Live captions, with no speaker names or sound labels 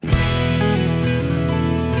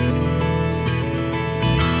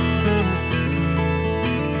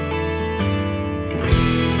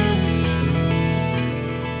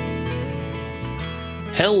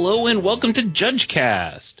Hello and welcome to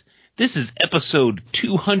JudgeCast. This is episode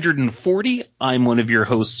 240. I'm one of your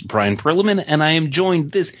hosts, Brian Perlman, and I am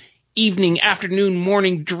joined this evening, afternoon,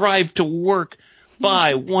 morning drive to work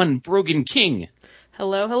by one Brogan King.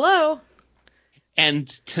 Hello, hello. And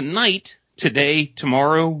tonight, today,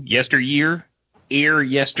 tomorrow, yesterday,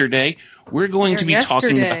 we're going to be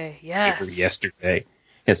talking about... Yesterday.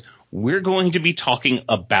 Yes, we're going to be talking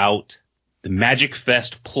about the Magic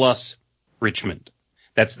Fest plus Richmond.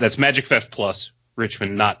 That's Magic Fest plus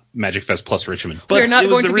Richmond, not Magic Fest plus Richmond. But we're not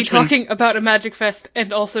going to be talking about a Magic Fest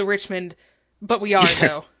and also Richmond, but we are,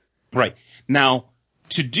 though. Right. Now,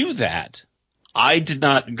 to do that, I did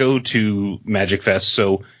not go to Magic Fest,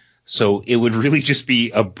 so it would really just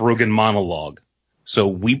be a Brogan monologue. So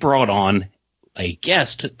we brought on a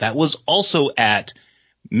guest that was also at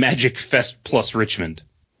Magic Fest plus Richmond,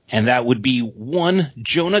 and that would be one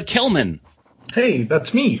Jonah Kelman. Hey,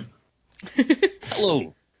 that's me.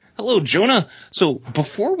 Hello, Jonah. So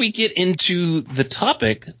before we get into the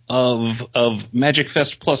topic of Magic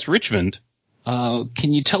Fest plus Richmond, can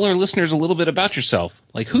you tell our listeners a little bit about yourself?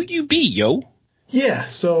 Like, who you be, yo? Yeah,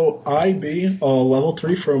 so I be a level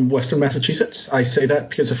 3 from Western Massachusetts. I say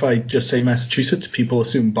that because if I just say Massachusetts, people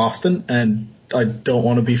assume Boston, and I don't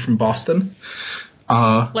want to be from Boston.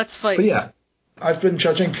 Let's fight. But yeah, I've been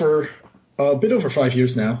judging for a bit over 5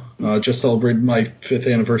 years now. Just celebrated my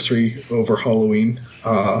 5th anniversary over Halloween.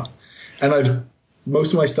 And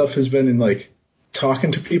most of my stuff has been in, like,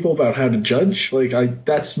 talking to people about how to judge. Like,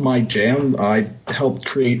 that's my jam. I helped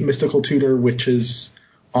create Mystical Tutor, which is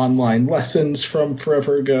online lessons from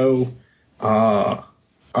forever ago. I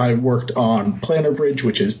worked on Planner Bridge,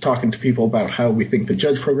 which is talking to people about how we think the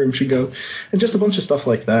judge program should go, and just a bunch of stuff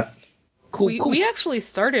like that. Cool. We actually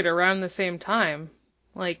started around the same time.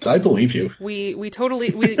 Like, I believe you. We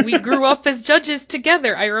grew up as judges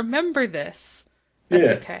together. I remember this. That's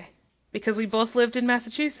okay. Because we both lived in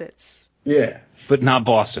Massachusetts. Yeah. But not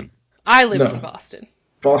Boston. I lived in Boston.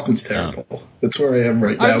 Boston's terrible. No. That's where I am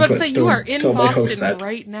right now. I was about to say, you are in Boston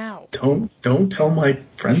right now. Don't tell my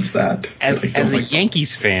friends that. As a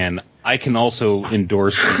Yankees fan, I can also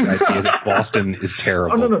endorse the idea that Boston is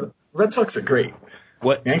terrible. Oh, no. Red Sox are great.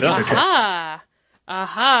 What? Yankees are terrible.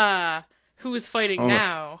 Aha! Who is fighting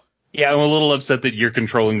now? Yeah, I'm a little upset that you're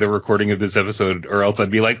controlling the recording of this episode, or else I'd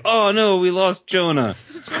be like, oh no, we lost Jonah.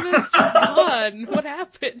 Jonah's just gone. What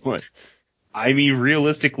happened? What? I mean,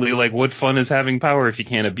 realistically, like, what fun is having power if you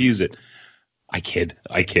can't abuse it? I kid,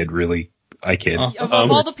 really. I kid. Of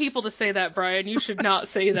all the people to say that, Brian, you should not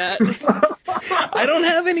say that. I don't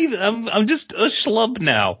have any. I'm just a schlub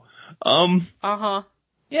now.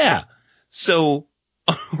 Yeah. So,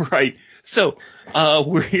 right. So,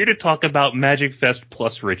 we're here to talk about Magic Fest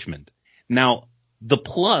plus Richmond. Now, the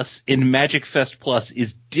plus in Magic Fest plus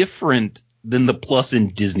is different than the plus in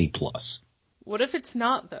Disney Plus. What if it's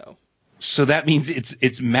not, though? So that means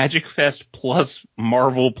it's Magic Fest plus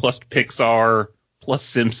Marvel plus Pixar plus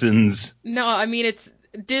Simpsons. No, I mean it's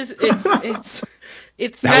That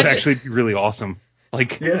would actually be really awesome.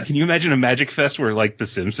 Like, Can you imagine a Magic Fest where, like, the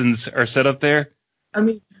Simpsons are set up there? I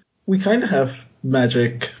mean, we kind of have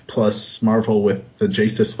Magic plus Marvel with the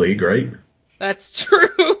Justice League, right? That's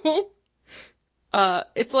true.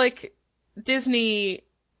 It's like Disney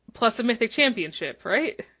plus a Mythic Championship,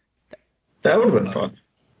 right? That would have been fun.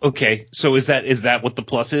 Okay, so is that what the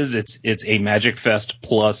plus is? It's a Magic Fest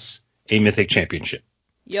plus a Mythic Championship.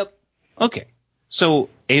 Yep. Okay, so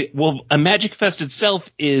a Magic Fest itself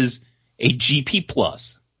is a GP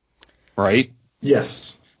plus, right?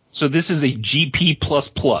 Yes. So this is a GP plus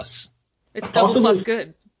plus. It's double plus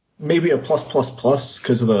good. Maybe a plus plus plus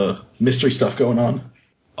because of the mystery stuff going on.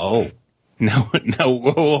 Oh, no,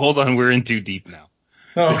 whoa, hold on, we're in too deep now.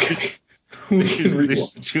 Oh, okay.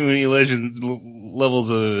 There's too many levels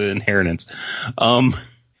of inheritance.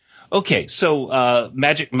 Okay, so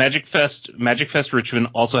Magic Fest Richmond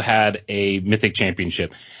also had a Mythic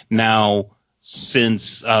Championship. Now,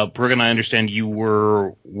 since Brooke and I understand you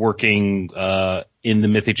were working in the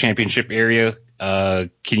Mythic Championship area, can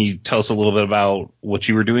you tell us a little bit about what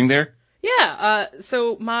you were doing there? Yeah,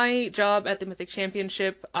 so my job at the Mythic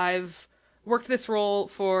Championship, I've worked this role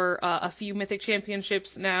for a few Mythic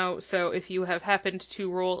Championships now, so if you have happened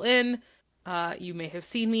to roll in, you may have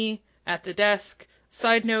seen me at the desk.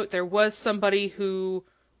 Side note, there was somebody who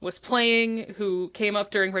was playing who came up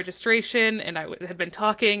during registration, and I had been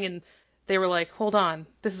talking, and they were like, hold on,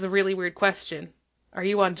 this is a really weird question. Are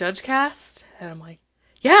you on JudgeCast? And I'm like,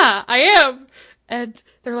 yeah, I am. And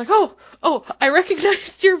they're like, oh, I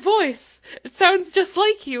recognized your voice. It sounds just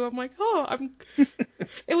like you. I'm like,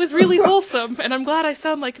 it was really wholesome, and I'm glad I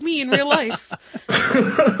sound like me in real life.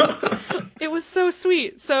 It was so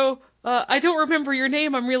sweet. So, I don't remember your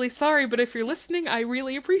name. I'm really sorry, but if you're listening, I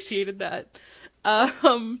really appreciated that.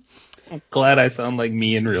 I'm glad I sound like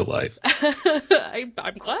me in real life.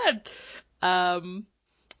 I'm glad.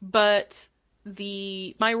 But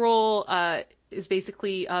my role is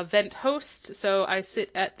basically a vent host, so I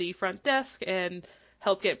sit at the front desk and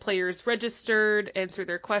help get players registered, answer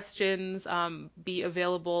their questions, be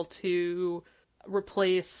available to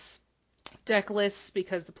replace deck lists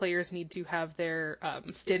because the players need to have their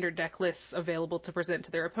standard deck lists available to present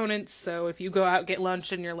to their opponents. So if you go out, get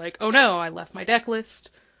lunch, and you're like, oh no, I left my deck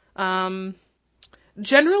list.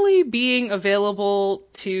 Generally being available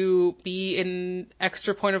to be an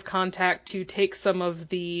extra point of contact to take some of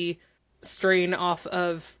the strain off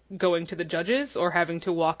of going to the judges or having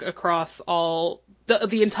to walk across the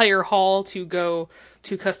entire hall to go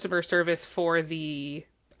to customer service for the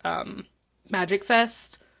Magic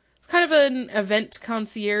Fest. It's kind of an event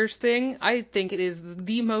concierge thing. I think it is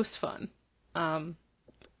the most fun. And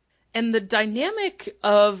the dynamic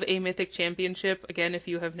of a Mythic Championship, again, if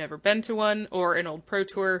you have never been to one, or an old Pro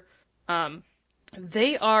Tour,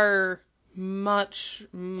 they are much,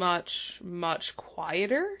 much, much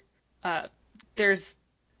quieter. There's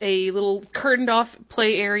a little curtained off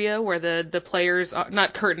play area where the players are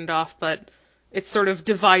not curtained off, but it's sort of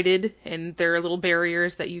divided, and there are little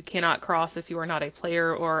barriers that you cannot cross if you are not a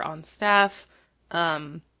player or on staff.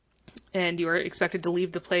 And you are expected to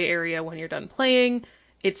leave the play area when you're done playing.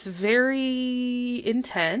 It's very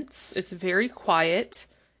intense. It's very quiet.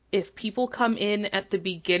 If people come in at the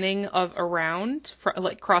beginning of a round,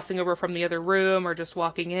 like crossing over from the other room or just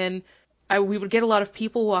walking in, we would get a lot of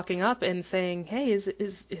people walking up and saying, "Hey, is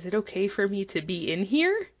it okay for me to be in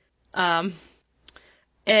here?" And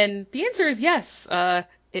the answer is yes.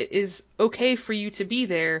 It is okay for you to be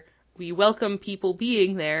there. We welcome people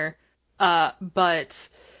being there, but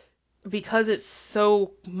because it's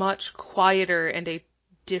so much quieter and a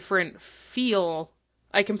different feel,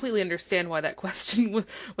 I completely understand why that question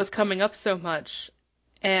was coming up so much.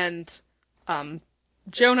 And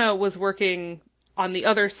Jonah was working on the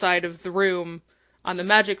other side of the room on the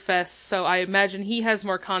Magic Fest, so I imagine he has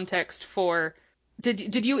more context for...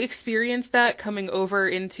 Did you experience that coming over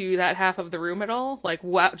into that half of the room at all? Like,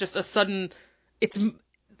 wow, just a sudden... It's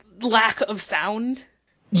lack of sound?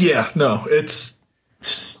 Yeah, no, it's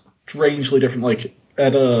strangely different. Like,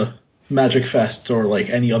 at a Magic Fest or like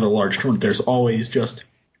any other large tournament, there's always just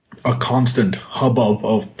a constant hubbub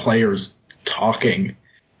of players talking,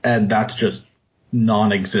 and that's just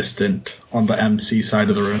non-existent on the MC side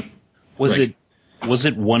of the room. Was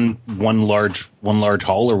it one large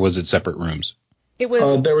hall, or was it separate rooms? It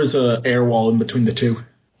was. There was a air wall in between the two.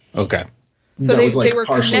 Okay. So they were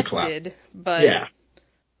partially connected, collapsed. but Yeah.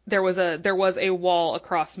 there was a wall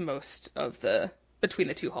across most of between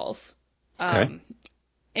the two halls. Okay.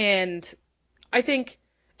 And I think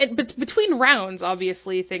between rounds,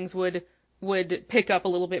 obviously things would pick up a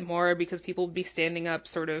little bit more because people would be standing up,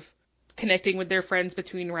 sort of connecting with their friends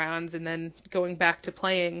between rounds and then going back to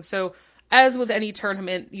playing. So as with any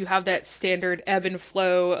tournament, you have that standard ebb and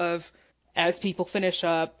flow of, as people finish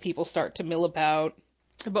up, people start to mill about.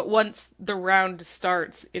 But once the round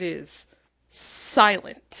starts, it is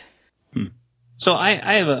silent. So I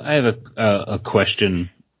have a question.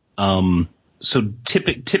 So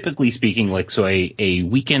typically speaking, like, so a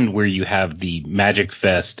weekend where you have the Magic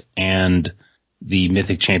Fest and the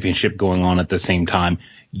Mythic Championship going on at the same time,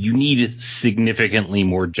 you need significantly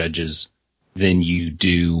more judges than you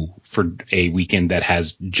do for a weekend that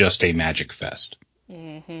has just a Magic Fest.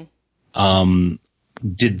 Mm-hmm.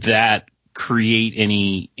 Did that create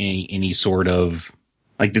any sort of,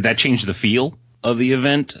 like, did that change the feel of the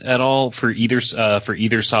event at all for either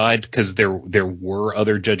side? Because there were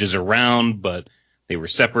other judges around, but they were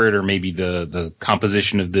separate, or maybe the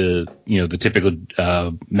composition of the typical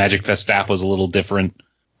Magic Fest staff was a little different.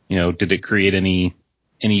 Did it create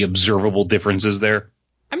any observable differences there?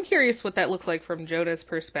 I'm curious what that looks like from Jonah's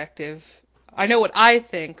perspective. I know what I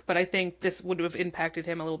think, but I think this would have impacted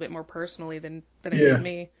him a little bit more personally than it did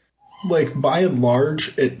me. Like, by and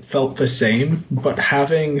large, it felt the same, but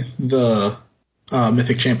having the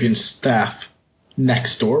Mythic Champions staff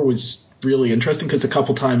next door was really interesting, because a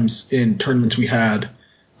couple times in tournaments we had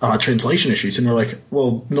translation issues, and we're like,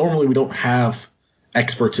 well, normally we don't have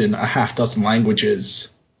experts in a half dozen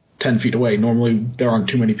languages 10 feet away. Normally there aren't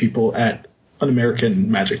too many people at an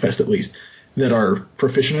American Magic Fest, at least, that are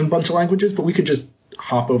proficient in a bunch of languages, but we could just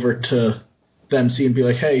hop over to the MC and be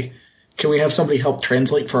like, hey, can we have somebody help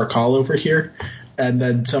translate for a call over here? And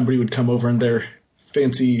then somebody would come over in their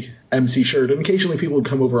fancy MC shirt, and occasionally people would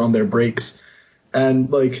come over on their breaks.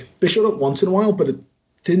 And, like, they showed up once in a while, but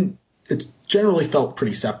it generally felt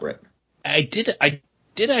pretty separate. I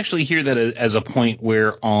did actually hear that as a point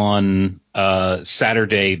where on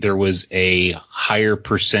Saturday there was a higher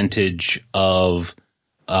percentage of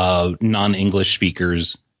non-English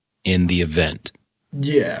speakers in the event.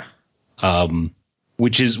 Yeah.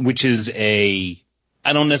 Which is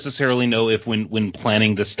I don't necessarily know if when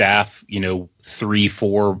planning the staff,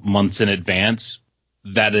 3-4 months in advance,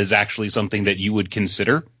 that is actually something that you would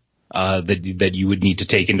consider, that you would need to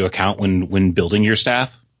take into account when building your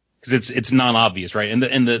staff. Because it's non-obvious, right?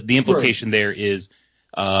 And the implication right. there is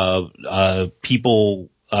people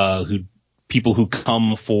who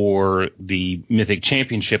come for the Mythic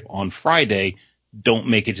Championship on Friday don't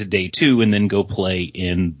make it to day 2 and then go play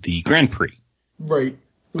in the Grand Prix. Right.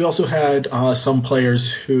 We also had some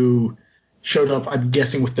players who showed up, I'm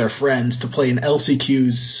guessing with their friends, to play in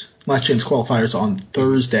LCQ's Last Chance Qualifiers on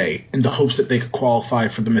Thursday in the hopes that they could qualify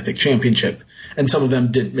for the Mythic Championship. And some of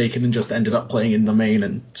them didn't make it and just ended up playing in the main,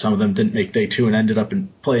 and some of them didn't make day 2 and ended up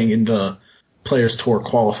playing in the Players Tour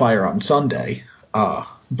qualifier on Sunday.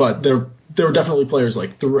 But there were definitely players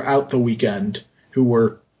like throughout the weekend who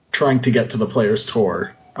were trying to get to the Players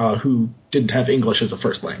Tour who didn't have English as a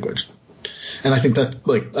first language. And I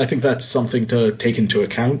think that's something to take into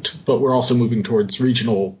account, but we're also moving towards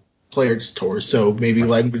regional Players Tours, so maybe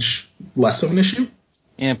language less of an issue?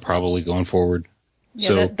 Yeah, probably going forward. Yeah,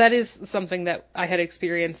 so that is something that I had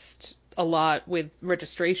experienced a lot with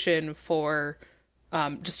registration for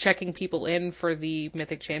just checking people in for the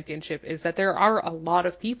Mythic Championship, is that there are a lot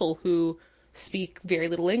of people who speak very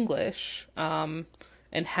little English, and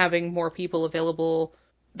having more people available,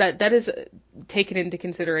 that is taken into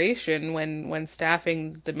consideration when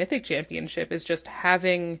staffing the Mythic Championship, is just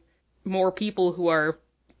having more people who are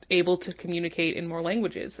able to communicate in more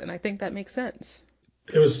languages, and I think that makes sense.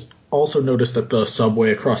 It was also noticed at the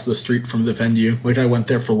subway across the street from the venue. Like, I went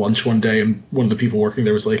there for lunch one day, and one of the people working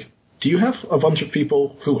there was like, do you have a bunch of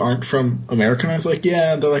people who aren't from America? And I was like,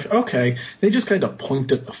 yeah. And they're like, okay. They just kind of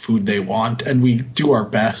point at the food they want, and we do our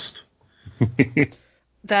best.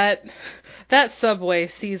 That subway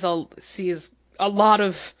sees a lot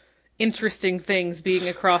of interesting things being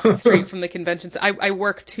across the street from the convention center. I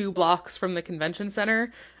work 2 blocks from the convention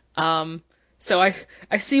center, so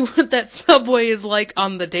I see what that subway is like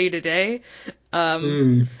on the day-to-day,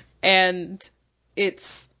 and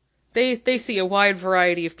it's they see a wide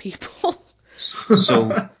variety of people.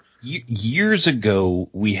 So years ago,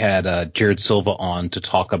 we had Jared Silva on to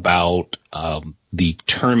talk about the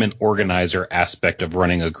tournament organizer aspect of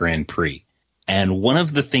running a Grand Prix. And one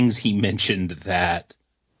of the things he mentioned that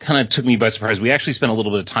kind of took me by surprise, we actually spent a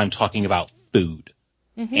little bit of time talking about food.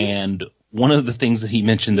 Mm-hmm. And one of the things that he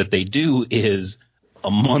mentioned that they do is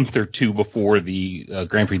a month or 2 before the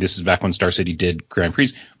Grand Prix, this is back when Star City did Grand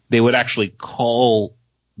Prix, they would actually call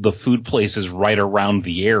the food places right around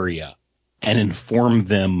the area and inform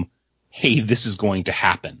them, hey, this is going to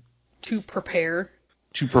happen. To prepare,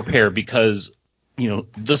 because,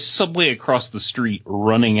 the subway across the street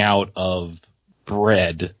running out of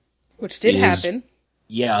bread. Which did happen.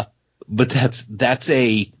 Yeah, but that's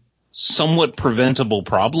a somewhat preventable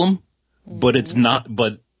problem, but it's not,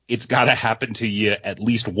 but it's got to happen to you at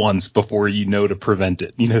least once before to prevent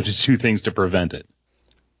it, to do things to prevent it.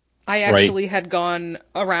 I actually had gone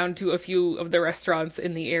around to a few of the restaurants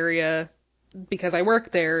in the area because I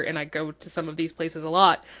work there and I go to some of these places a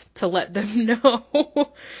lot to let them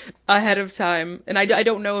know ahead of time. And I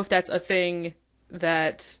don't know if that's a thing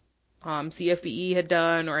that CFBE had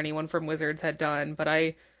done or anyone from Wizards had done, but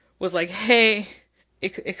I was like, hey,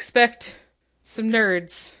 expect some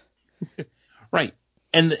nerds. Right.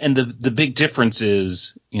 And the big difference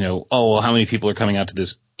is, well, how many people are coming out to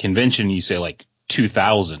this convention? You say like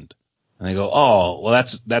 2,000. And they go, oh, well,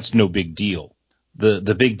 that's no big deal.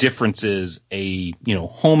 The big difference is a,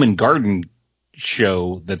 home and garden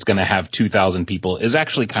show that's going to have 2,000 people is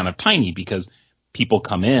actually kind of tiny because people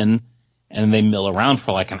come in and they mill around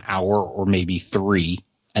for like an hour or maybe 3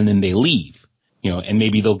 and then they leave, and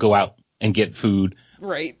maybe they'll go out and get food.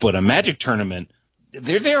 Right. But a Magic tournament,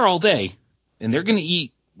 they're there all day and they're going to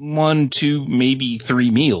eat 1, 2, maybe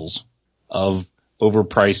 3 meals of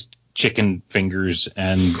overpriced chicken fingers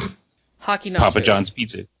and hockey nachos. Papa John's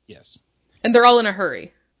pizza. Yes. And they're all in a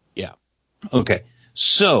hurry. Yeah. Okay.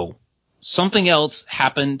 So something else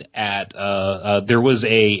happened at there was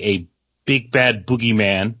a big bad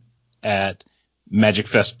boogeyman at Magic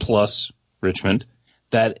Fest Plus Richmond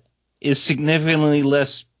that is significantly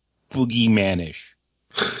less boogeymanish.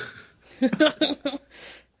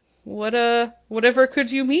 Whatever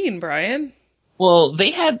could you mean, Brian? Well,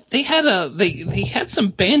 they had some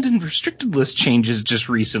banned and restricted list changes just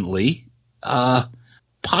recently.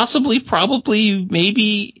 Possibly, probably,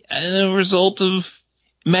 maybe a result of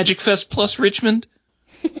Magic Fest plus Richmond.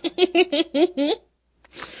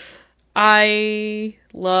 I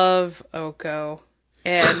love Oko,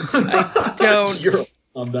 and I don't. You're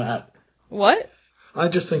on that. What? I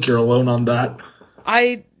just think you're alone on that.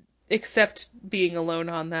 I accept being alone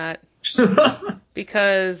on that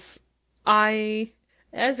because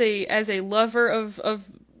as a lover of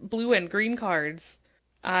blue and green cards,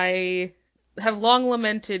 I have long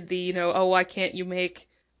lamented the, why can't you make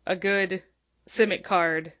a good Simic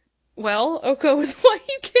card? Well, Oko is why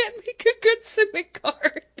you can't make a good Simic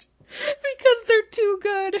card. Because they're too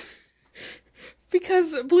good.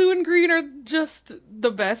 Because blue and green are just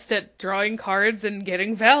the best at drawing cards and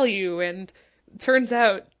getting value, and turns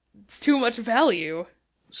out it's too much value.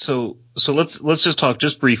 So let's just talk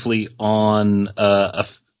just briefly on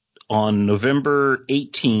November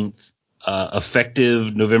 18th,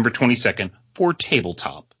 effective November 22nd for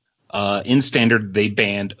tabletop. In standard, they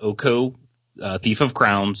banned Oko, Thief of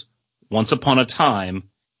Crowns, Once Upon a Time,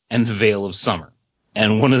 and the Veil of Summer.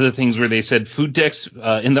 And one of the things where they said food decks,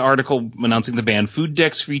 in the article announcing the ban, food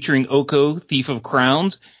decks featuring Oko, Thief of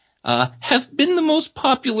Crowns, have been the most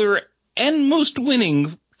popular and most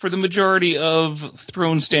winning for the majority of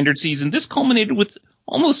Throne standard season. This culminated with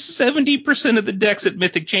almost 70% of the decks at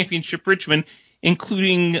Mythic Championship Richmond,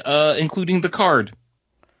 including the card.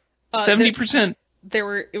 70%.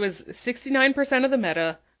 It was 69% of the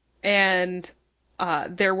meta, and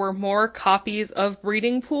there were more copies of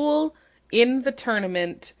Breeding Pool in the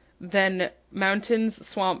tournament than Mountains,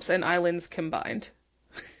 Swamps, and Islands combined.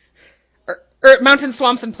 or Mountains,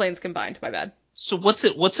 Swamps, and Plains combined, my bad. So what's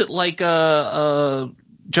it like, Jonah,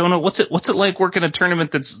 what's it like working a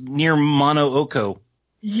tournament that's near Mono Oko?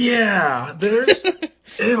 Yeah, there's...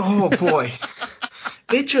 oh, boy.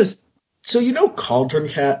 It just... So Cauldron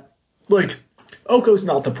Cat? Like, Oko's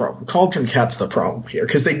not the problem. Cauldron Cat's the problem here,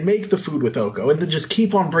 because they make the food with Oko, and then just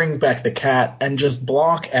keep on bringing back the cat, and just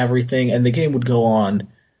block everything, and the game would go on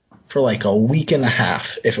for like a week and a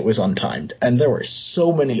half if it was untimed. And there were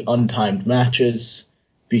so many untimed matches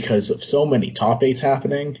because of so many top 8s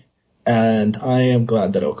happening, and I am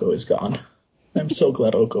glad that Oko is gone. I'm so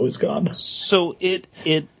glad Oko is gone. So it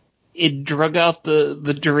drug out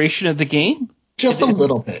the duration of the game? Just a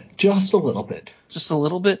little bit. Just a little bit. Just a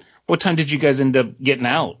little bit? What time did you guys end up getting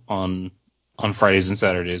out on Fridays and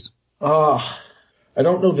Saturdays? I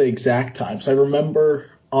don't know the exact times. I remember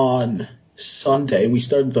on Sunday we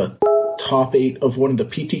started the top 8 of one of the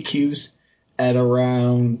PTQs at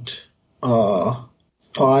around 5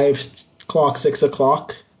 o'clock, 6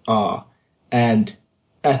 o'clock. And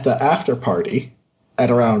at the after party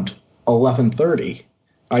at around 11:30,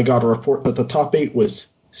 I got a report that the top 8 was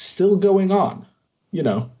still going on.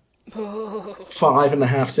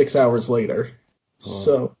 5.5, 6 hours later.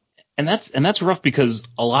 So, and that's rough because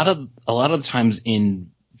a lot of the times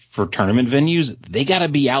for tournament venues, they got to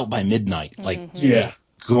be out by midnight, yeah,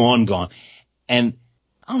 gone. And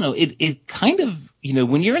I don't know, it kind of,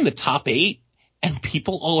 when you're in the top 8 and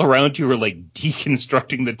people all around you are like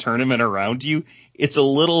deconstructing the tournament around you, it's a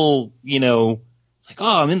little, it's like,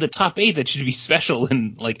 oh, I'm in the top 8, that should be special,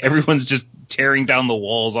 and like everyone's just tearing down the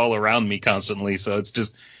walls all around me constantly. So it's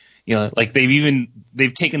just, like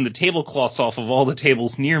they've taken the tablecloths off of all the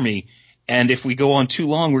tables near me, and if we go on too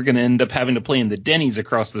long, we're going to end up having to play in the Denny's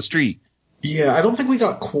across the street. Yeah, I don't think we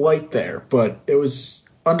got quite there, but it was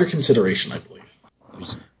under consideration, I believe.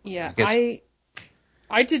 Yeah,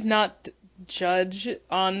 I did not judge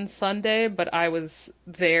on Sunday, but I was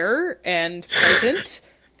there and present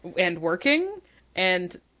and working,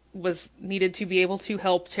 and was needed to be able to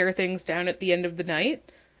help tear things down at the end of the night.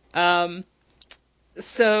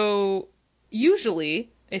 So usually,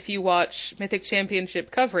 if you watch Mythic Championship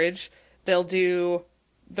coverage, they'll do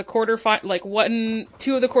the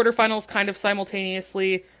two of the quarterfinals kind of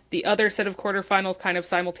simultaneously, the other set of quarterfinals kind of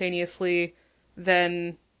simultaneously,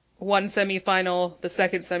 then one semifinal, the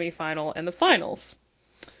second semifinal, and the finals.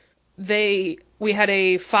 We had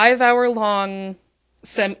a 5-hour long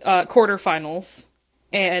quarterfinals,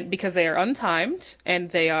 and because they are untimed and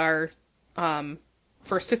they are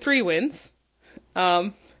first to 3 wins.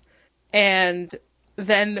 And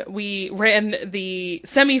then we ran the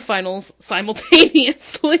semifinals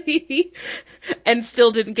simultaneously and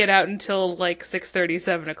still didn't get out until like 6:30,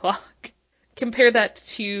 7 o'clock. Compare that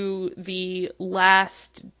to the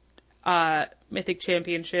last Mythic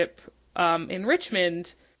Championship in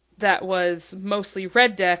Richmond that was mostly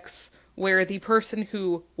red decks where the person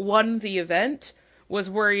who won the event was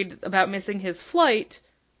worried about missing his flight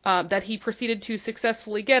that he proceeded to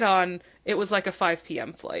successfully get on. It was like a 5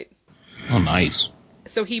 p.m. flight. Oh, nice.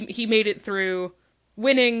 So he made it through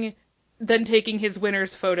winning, then taking his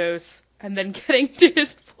winner's photos, and then getting to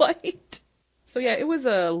his flight. So yeah, it was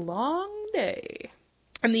a long day.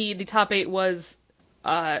 And the top 8 was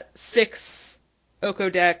 6 Oko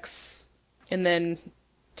decks, and then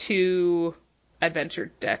 2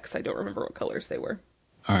 adventure decks. I don't remember what colors they were.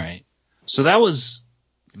 All right. So that was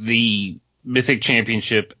the Mythic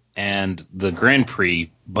Championship and the Grand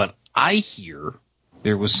Prix, but I hear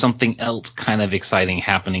there was something else kind of exciting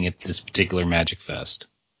happening at this particular Magic Fest.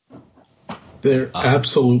 There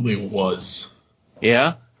absolutely was.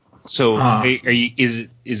 Yeah? So are you,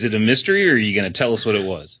 is it a mystery, or are you going to tell us what it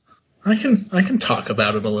was? I can talk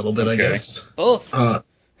about it a little bit, Okay. I guess. Both.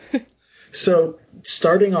 So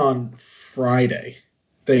starting on Friday,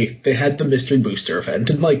 they had the mystery booster event,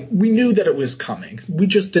 and like we knew that it was coming. We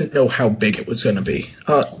just didn't know how big it was going to be.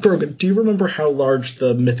 Brogan, do you remember how large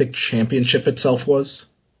the Mythic Championship itself was?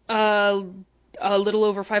 A little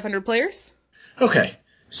over 500 players. Okay,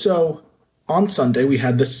 so on Sunday we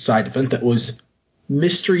had this side event that was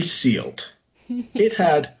mystery sealed. It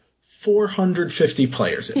had 450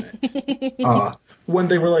 players in it. When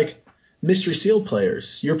they were like, mystery sealed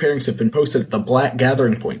players, your pairings have been posted at the Black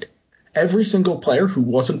Gathering Point. Every single player who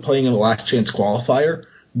wasn't playing in a last chance qualifier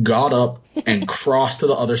got up and crossed to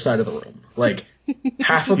the other side of the room. Like,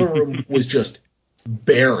 half of the room was just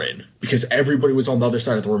barren because everybody was on the other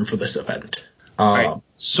side of the room for this event. All right.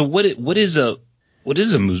 So what is a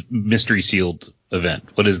mystery sealed event?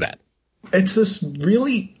 What is that? I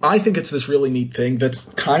think it's this really neat thing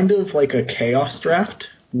that's kind of like a chaos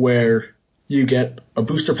draft where you get a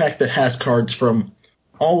booster pack that has cards from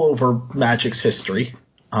all over Magic's history.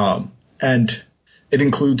 And it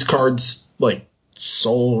includes cards like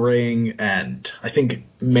Soul Ring and I think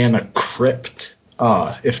Mana Crypt.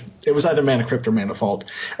 If it was either Mana Crypt or Mana Vault.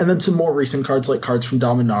 And then some more recent cards like cards from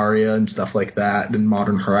Dominaria and stuff like that and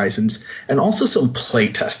Modern Horizons. And also some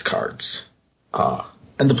playtest cards.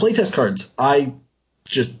 And the playtest cards,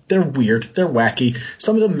 they're weird. They're wacky.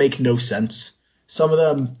 Some of them make no sense. Some of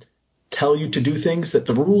them tell you to do things that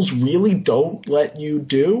the rules really don't let you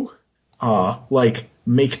do. Like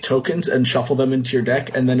make tokens and shuffle them into your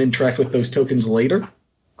deck and then interact with those tokens later.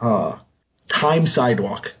 Time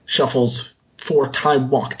Sidewalk shuffles 4 Time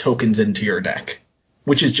Walk tokens into your deck,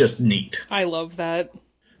 which is just neat. I love that.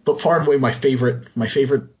 But far and away my favorite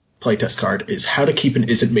playtest card is How to Keep an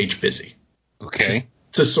Izzet Mage Busy. Okay.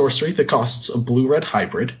 It's a sorcery that costs a blue-red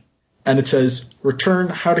hybrid, and it says, return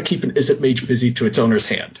How to Keep an Izzet Mage Busy to its owner's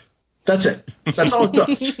hand. That's it. That's all it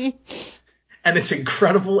does. And it's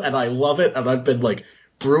incredible, and I love it, and I've been, like,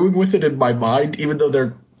 brewing with it in my mind, even though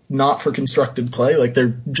they're not for constructed play. Like,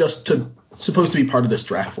 they're just supposed to be part of this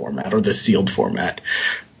draft format, or this sealed format.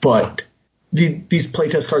 But these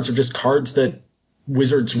playtest cards are just cards that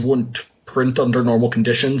Wizards wouldn't print under normal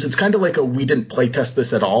conditions. It's kind of like a we didn't playtest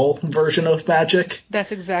this at all version of Magic.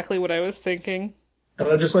 That's exactly what I was thinking. And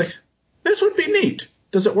I'm just like, this would be neat.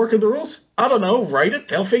 Does it work in the rules? I don't know. Write it.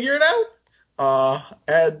 They'll figure it out.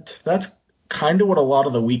 And that's kind of what a lot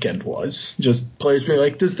of the weekend was. Just players being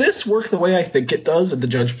like, does this work the way I think it does? And the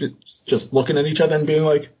judge just looking at each other and being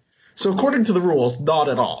like, so according to the rules, not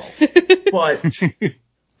at all. But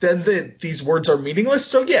then these words are meaningless.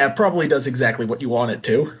 So yeah, it probably does exactly what you want it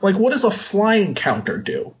to. Like, what does a flying counter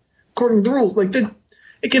do? According to the rules, like,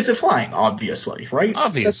 it gives it flying, obviously, right?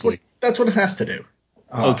 Obviously. That's what it has to do.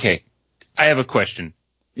 Okay. I have a question.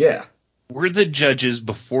 Yeah. Were the judges,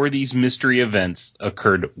 before these mystery events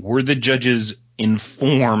occurred, were the judges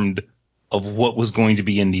informed of what was going to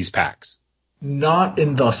be in these packs? Not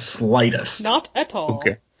in the slightest. Not at all.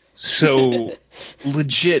 Okay. So,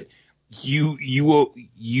 legit, you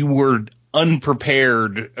were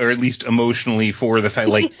unprepared, or at least emotionally, for the fact,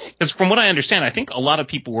 like, because from what I understand, I think a lot of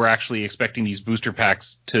people were actually expecting these booster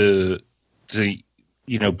packs to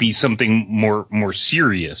be something more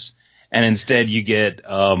serious, and instead you get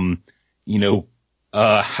How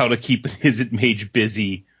to Keep an Izzet Mage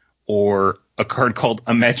Busy, or a card called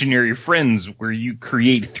Imaginary Friends, where you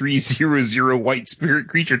create 3/0/0 white spirit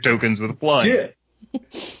creature tokens with flying. Yeah.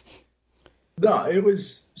 No, it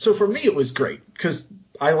was, so for me it was great, because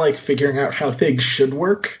I like figuring out how things should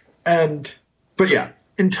work, but yeah,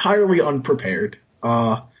 entirely unprepared.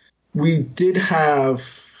 We did have,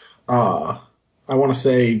 I want to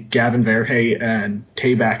say Gavin Verhey and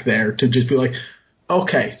Tayback there to just be like,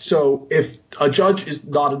 okay, so if a judge is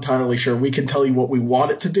not entirely sure, we can tell you what we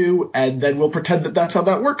want it to do, and then we'll pretend that that's how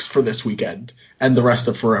that works for this weekend and the rest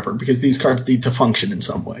of forever, because these cards need to function in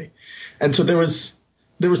some way. And so there was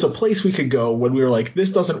a place we could go when we were like,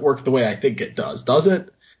 this doesn't work the way I think it does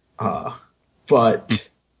it? But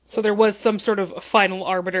So there was some sort of final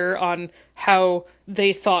arbiter on how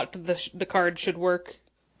they thought the card should work.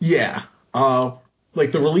 yeah,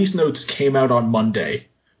 like the release notes came out on Monday,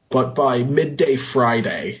 but by midday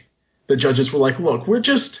Friday, the judges were like, look, we're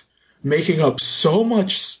just making up so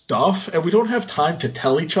much stuff, and we don't have time to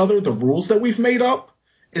tell each other the rules that we've made up.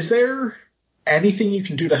 Is there anything you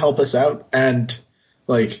can do to help us out? And,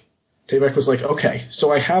 like, Tayback was like, okay,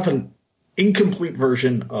 so I have an incomplete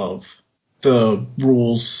version of the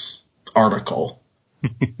rules article.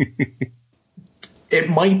 It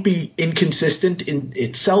might be inconsistent in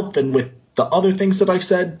itself and with the other things that I've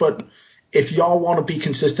said, but if y'all want to be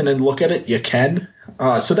consistent and look at it, you can.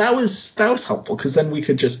 So that was helpful, because then we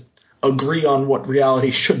could just agree on what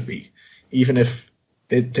reality should be, even if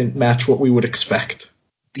it didn't match what we would expect.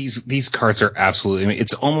 These cards are absolutely. I mean,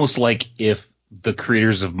 it's almost like if the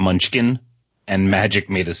creators of Munchkin and Magic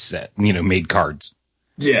made cards.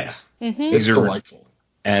 Yeah, Mm-hmm. it's delightful.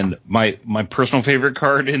 And my personal favorite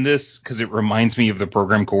card in this, because it reminds me of the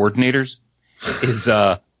program coordinators, is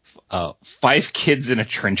 5 kids in a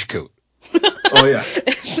trench coat. Oh yeah,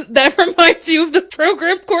 That reminds you of the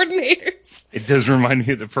program coordinators. It does remind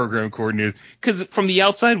me of the program coordinators, because from the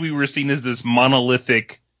outside we were seen as this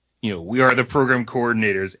monolithic, we are the program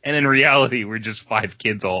coordinators, and in reality we're just 5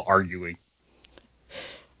 kids all arguing.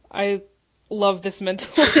 I love this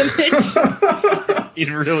mental image. It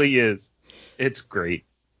really is. It's great.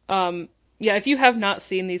 Yeah, if you have not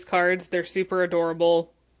seen these cards, they're super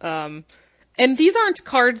adorable. And these aren't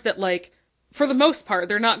cards that, like, for the most part,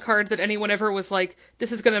 they're not cards that anyone ever was like,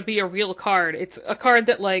 this is going to be a real card. It's a card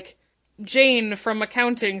that, like, Jane from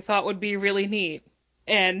accounting thought would be really neat.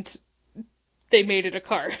 And they made it a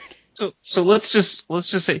card. So let's just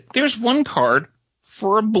say there's one card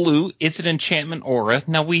for a blue. It's an enchantment aura.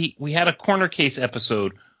 Now we had a corner case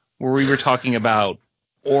episode where we were talking about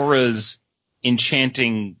auras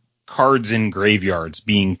enchanting cards in graveyards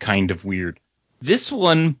being kind of weird. This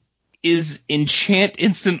one is enchant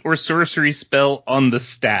instant or sorcery spell on the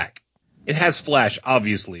stack. It has flash,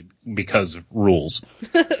 obviously, because of rules.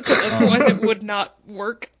 Otherwise it would not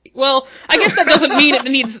work. Well, I guess that doesn't mean it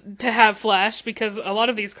needs to have flash, because a lot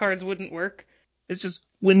of these cards wouldn't work. It's just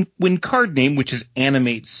when card name, which is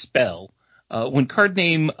animate spell, when card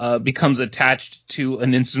name becomes attached to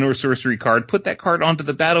an instant or sorcery card, put that card onto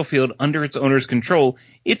the battlefield under its owner's control.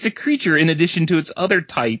 It's a creature in addition to its other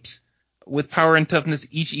types with power and toughness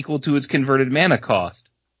each equal to its converted mana cost.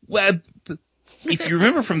 Well, if you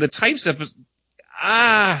remember from the types episode,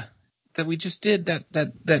 that we just did,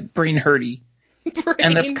 that brain hurty.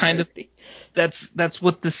 And that's kind of that's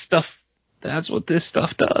what this stuff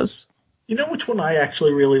does. You know which one I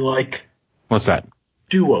actually really like? What's that?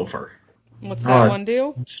 Do-Over. What's that one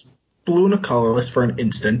do? It's blue and a colorless for an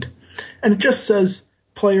instant, and it just says,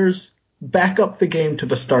 players, back up the game to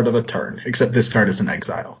the start of the turn, except this card is in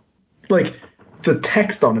exile. Like, the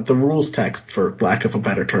text on it, the rules text, for lack of a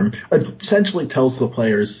better term, essentially tells the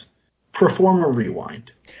players, perform a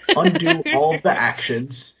rewind. Undo all of the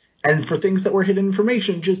actions, and for things that were hidden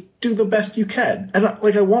information, just do the best you can. And,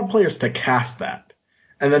 I want players to cast that,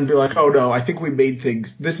 and then be like, oh no, I think we made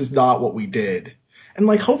things, this is not what we did. And,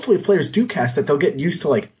 hopefully if players do cast it, they'll get used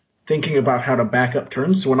to, thinking about how to back up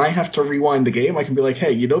turns. So when I have to rewind the game, I can be like,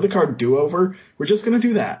 hey, the card Do-Over? We're just going to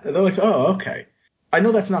do that. And they're like, oh, okay. I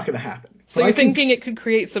know that's not going to happen. So you're thinking it could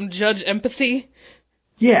create some judge empathy?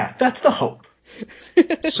 Yeah, that's the hope.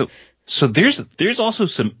 So there's also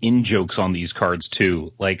some in-jokes on these cards,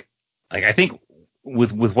 too. Like I think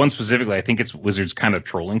with one specifically, I think it's Wizards kind of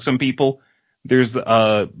trolling some people. There's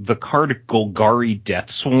the card Golgari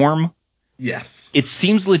Death Swarm. Yes. It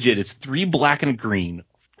seems legit. It's 3 black and green.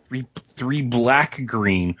 3 black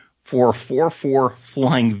green for a 4/4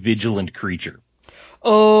 flying vigilant creature.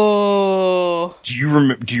 Oh. Do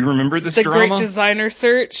you remember this the drama? Great Designer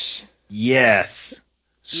Search? Yes.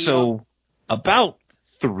 So about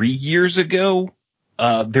 3 years ago,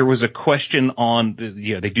 there was a question on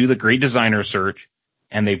they do the Great Designer Search,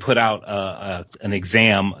 and they put out an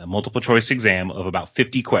exam, a multiple choice exam of about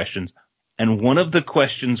 50 questions. And one of the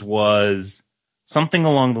questions was something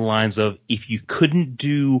along the lines of, if you couldn't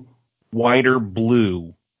do white or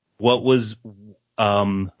blue, what would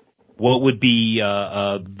be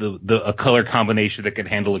a color combination that could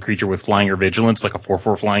handle a creature with flying or vigilance, like a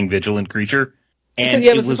 4/4 flying vigilant creature? And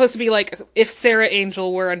it was supposed to be like if Sarah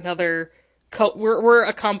Angel were another were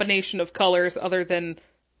a combination of colors other than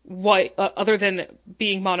white, other than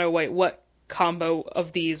being mono white. What combo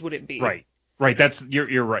of these would it be? Right. That's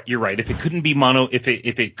you're right. You're right. If it couldn't be mono, if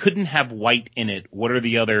it couldn't have white in it, what are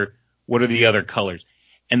the other what are the other colors?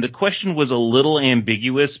 And the question was a little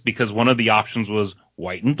ambiguous because one of the options was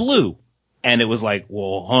white and blue. And it was like,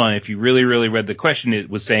 well, hold on, if you really, really read the question, it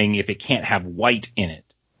was saying if it can't have white in it,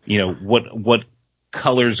 what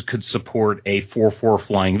colors could support a 4/4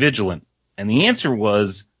 flying vigilant? And the answer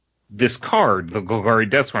was this card, the Golgari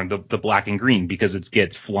Deathsworn, the black and green, because it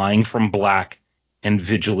gets flying from black and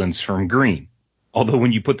vigilance from green. Although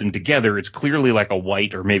when you put them together, it's clearly like a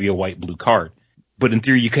white or maybe a white-blue card. But in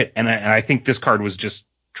theory, you could, and I think this card was just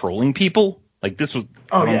trolling people. Like this was,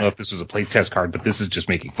 I don't know if this was a playtest card, but this is just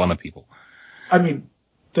making fun of people. I mean,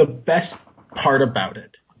 the best part about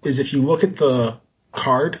it is if you look at the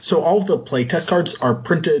card, so all of the playtest cards are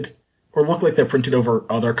printed or look like they're printed over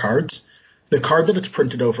other cards. The card that it's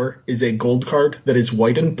printed over is a gold card that is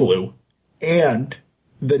white and blue, and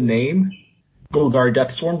the name, Golgari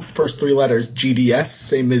Deathsworn, first 3 letters, GDS,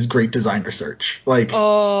 same as Great Design Research. Like,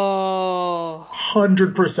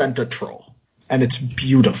 100% a troll. And it's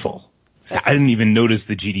beautiful. I didn't even notice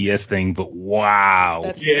the GDS thing, but wow.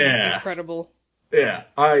 That's incredible. Yeah,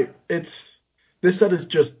 this set is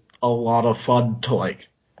just a lot of fun to, like,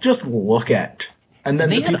 just look at. And then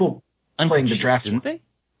the people playing the draft, didn't they?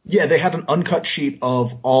 Yeah, they had an uncut sheet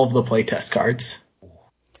of all of the playtest cards.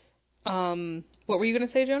 What were you going to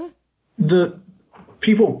say, Jonah? The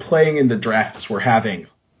people playing in the drafts were having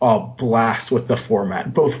a blast with the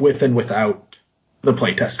format, both with and without the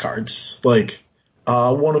playtest cards. Like,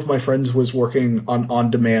 one of my friends was working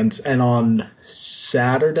on demands, and on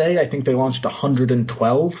Saturday, I think they launched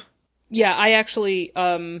 112. Yeah, I actually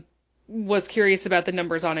was curious about the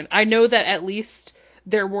numbers on it. I know that at least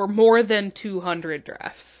there were more than 200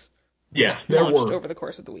 drafts. Yeah, launched over the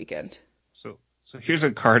course of the weekend. So here's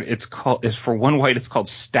a card. It's for 1 white. It's called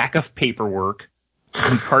Stack of Paperwork.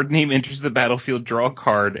 When card name enters the battlefield, draw a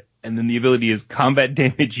card, and then the ability is combat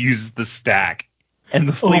damage uses the stack. And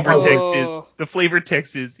the flavor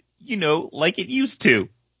text is like it used to.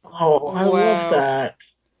 Oh, I love that.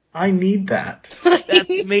 I need that. That's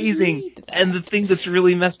amazing. And the thing that's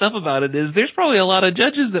really messed up about it is there's probably a lot of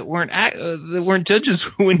judges that weren't judges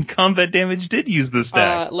when combat damage did use the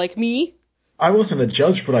stack. Like me? I wasn't a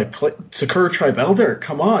judge, but I played Sakura Tribe Elder.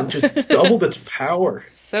 Come on, just doubled its power.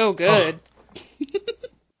 So good.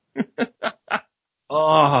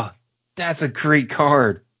 Oh, that's a great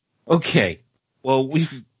card. Okay. Well,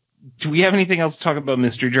 do we have anything else to talk about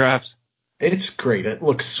mystery drafts? It's great. It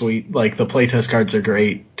looks sweet. Like, the playtest cards are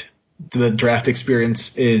great. The draft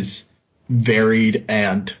experience is varied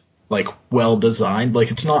and, like, well designed.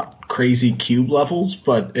 Like, it's not crazy cube levels,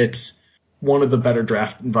 but it's one of the better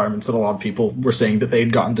draft environments that a lot of people were saying that they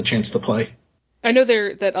had gotten the chance to play. I know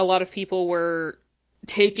that a lot of people were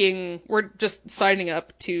just signing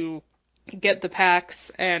up to get the packs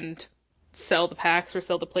and sell the packs or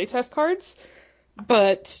sell the playtest cards.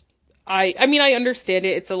 But I understand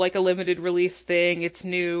it. It's a limited release thing. It's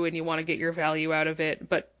new and you want to get your value out of it.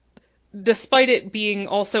 But despite it being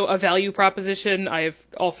also a value proposition, I've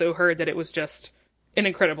also heard that it was just an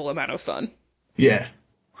incredible amount of fun. Yeah.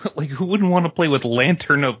 Like, who wouldn't want to play with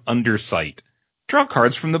Lantern of Undersight? Draw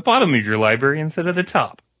cards from the bottom of your library instead of the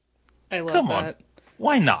top. I love Come that. on.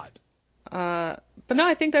 Why not? But no,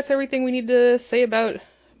 I think that's everything we need to say about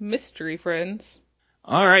Mystery Friends.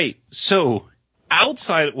 All right. So,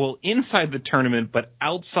 inside the tournament, but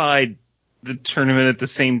outside the tournament at the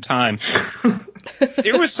same time,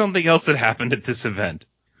 there was something else that happened at this event,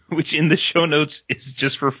 which in the show notes is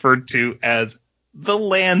just referred to as the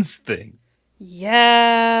lands thing.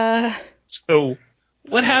 Yeah. So,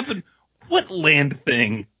 what happened? What land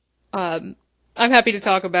thing? I'm happy to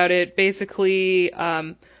talk about it. Basically,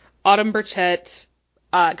 Autumn Burchett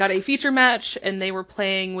got a feature match, and they were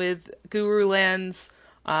playing with Guru Lands,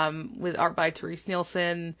 with art by Therese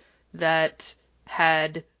Nielsen, that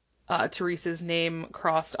had Therese's name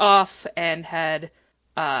crossed off and had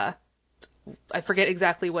I forget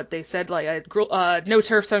exactly what they said, like no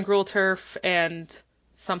turfs on Gruul Turf and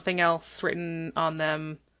something else written on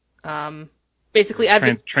them. Basically,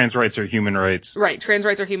 trans rights are human rights. Right, trans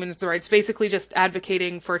rights are human rights. Basically, just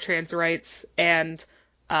advocating for trans rights, and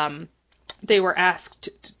they were asked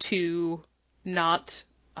to not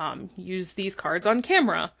use these cards on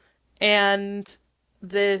camera, and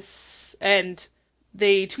they tweeted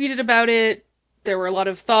about it. There were a lot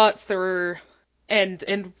of thoughts. And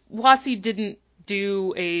WotC didn't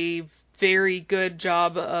do a very good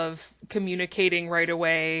job of communicating right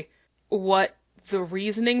away what the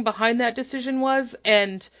reasoning behind that decision was,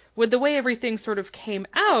 and with the way everything sort of came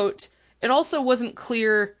out, it also wasn't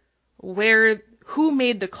clear who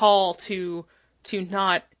made the call to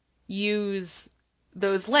not use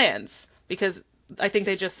those lands, because I think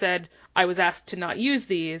they just said, I was asked to not use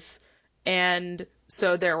these, And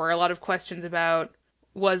so there were a lot of questions about,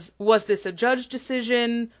 was this a judge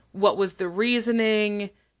decision? What was the reasoning?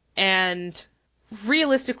 And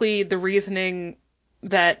realistically, the reasoning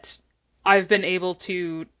that I've been able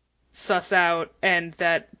to suss out and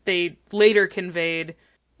that they later conveyed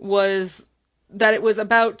was that it was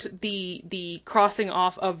about the crossing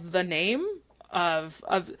off of the name of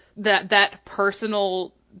that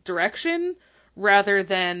personal direction rather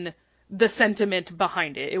than the sentiment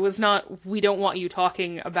behind it. It was not, we don't want you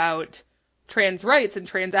talking about trans rights and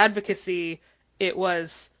trans advocacy. It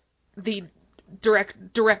was the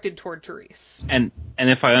directed toward Therese. And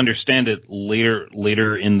if I understand it,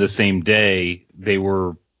 later in the same day, they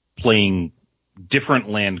were playing different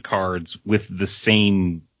land cards with the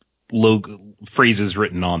same logo phrases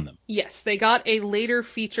written on them. Yes, they got a later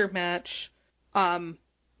feature match without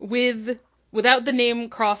the name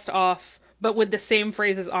crossed off, but with the same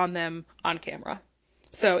phrases on them on camera.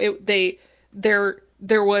 So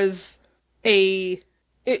there was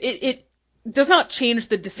it does not change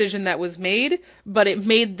the decision that was made, but it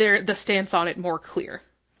made the stance on it more clear.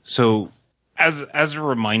 So as a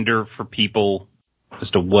reminder for people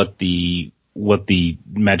as to what the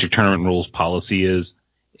Magic Tournament rules policy is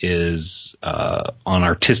on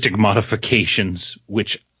artistic modifications,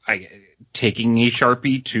 which taking a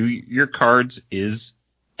Sharpie to your cards is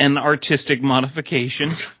an artistic modification.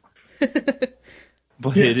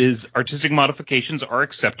 But it is, artistic modifications are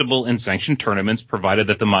acceptable in sanctioned tournaments, provided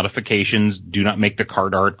that the modifications do not make the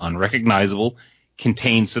card art unrecognizable,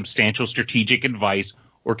 contain substantial strategic advice,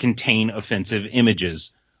 or contain offensive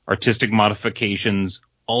images. Artistic modifications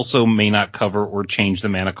also may not cover or change the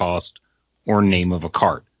mana cost or name of a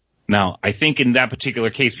card. Now, I think in that particular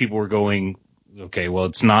case, people were going, okay, well,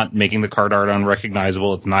 it's not making the card art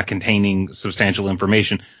unrecognizable, it's not containing substantial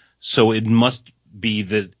information, so it must be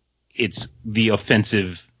that it's the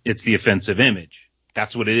offensive image.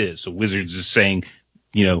 That's what it is. So Wizards is saying,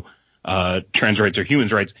 trans rights or human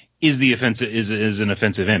rights is an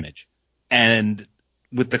offensive image. And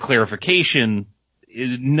with the clarification,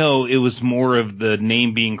 it was more of the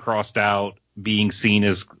name being crossed out, being seen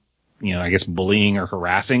as, I guess bullying or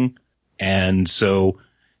harassing. And so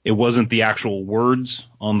it wasn't the actual words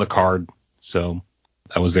on the card. So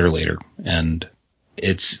that was there later. And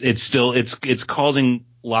it's causing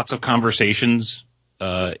lots of conversations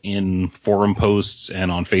in forum posts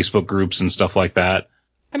and on Facebook groups and stuff like that.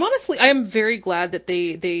 I am very glad that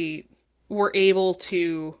they were able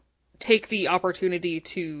to take the opportunity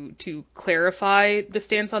to clarify the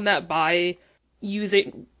stance on that by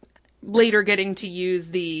getting to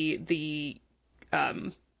use the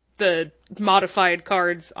modified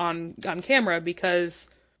cards on camera,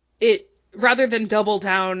 because it, rather than double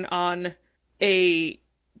down on a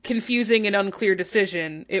confusing and unclear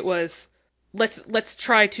decision, it was let's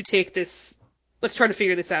try to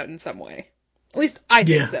figure this out in some way. At least I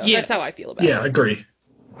think so. Yeah. That's how I feel about it. Yeah, I agree.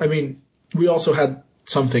 I mean, we also had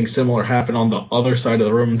something similar happen on the other side of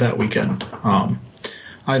the room that weekend.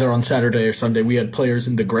 Either on Saturday or Sunday, we had players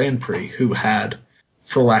in the Grand Prix who had,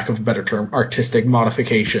 for lack of a better term, artistic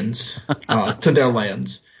modifications to their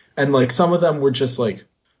lands. And some of them were just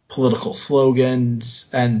political slogans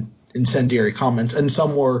and incendiary comments, and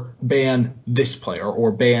some were ban this player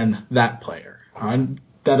or ban that player. And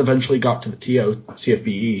that eventually got to the TO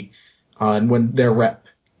CFBE. And when their rep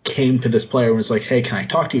came to this player and was like, hey, can I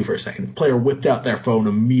talk to you for a second? The player whipped out their phone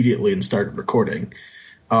immediately and started recording.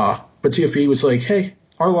 But CFBE was like, hey,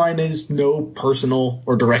 our line is no personal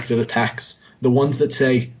or directed attacks. The ones that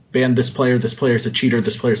say ban this player's a cheater,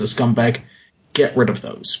 this player's a scumbag, get rid of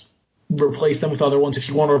those. Replace them with other ones. If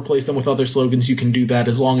you want to replace them with other slogans, you can do that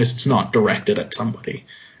as long as it's not directed at somebody.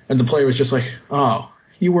 And the player was just like, oh,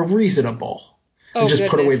 you were reasonable. And just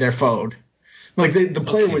put away their phone. The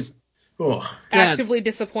player was actively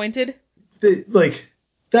disappointed.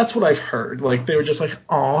 That's what I've heard. They were just like,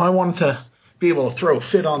 oh, I wanted to be able to throw a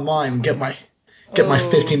fit online and get my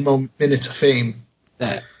 15 minutes of fame.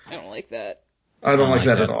 I don't like that. I don't like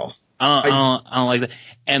that at all. I don't like that.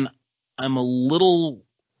 And I'm a little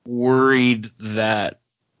worried that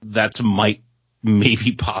that's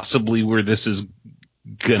maybe possibly where this is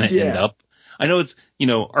gonna end up. I know it's,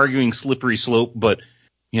 arguing slippery slope, but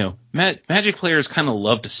Magic players kind of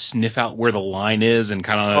love to sniff out where the line is and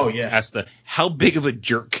kind of ask how big of a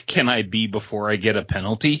jerk can I be before I get a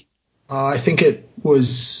penalty? I think it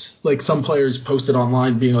was some players posted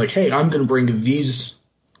online being like, hey, I'm going to bring these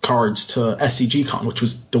cards to SCGCon, which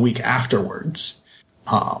was the week afterwards.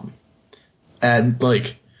 And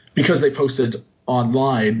because they posted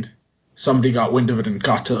online, somebody got wind of it and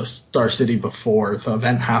got to Star City before the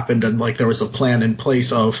event happened, and there was a plan in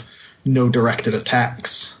place of no directed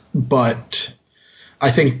attacks. But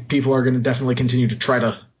I think people are going to definitely continue to try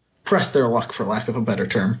to press their luck, for lack of a better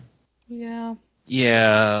term. Yeah.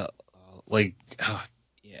 Yeah, like,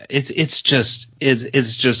 yeah, it's just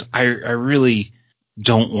I really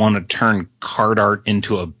don't want to turn card art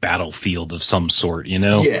into a battlefield of some sort, you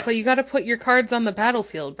know? Yeah. But you got to put your cards on the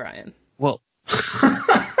battlefield, Brian. Well,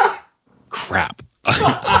 crap.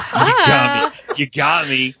 Aha! You got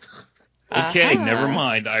me. Okay, Aha. never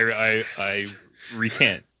mind. I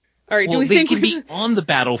recant. All right, do Well, we they think can be on the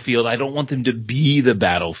battlefield. I don't want them to be the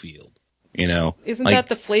battlefield. You know, Isn't like, that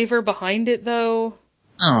the flavor behind it, though?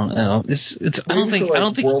 I don't know. It's. I don't Maybe think. for, I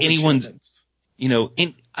don't think world anyone's. achievements. You know,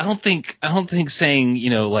 I don't think saying, you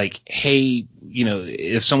know, like, hey, you know,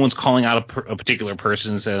 if someone's calling out a particular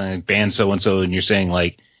person and saying, like, ban so and so, and you're saying,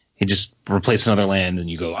 like, hey, just replace another land, and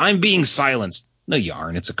you go, I'm being silenced. No, you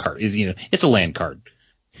aren't. It's a card. You know, it's a land card.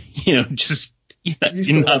 You know, just You you're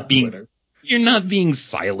still not have being. Twitter. You're not being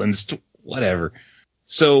silenced. Whatever.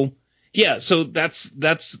 So yeah, so that's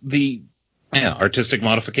the. Yeah, artistic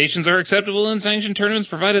modifications are acceptable in sanctioned tournaments,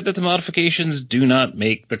 provided that the modifications do not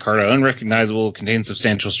make the card unrecognizable, contain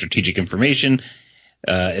substantial strategic information,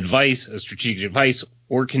 strategic advice,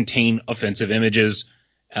 or contain offensive images.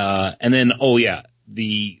 And then,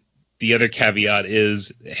 the other caveat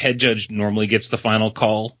is head judge normally gets the final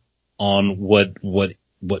call on what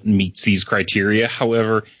meets these criteria.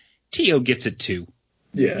 However, TO gets it too,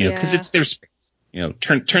 Yeah. you know, because it's their space. You know,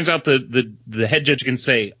 turns out the head judge can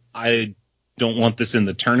say, I don't want this in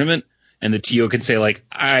the tournament, and the TO can say, like,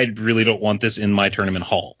 I really don't want this in my tournament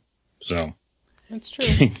hall. So That's true.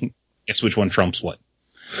 guess which one trumps what.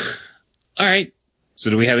 All right.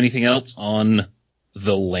 So do we have anything else on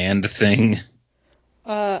the land thing?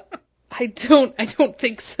 I don't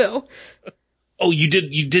think so. Oh, you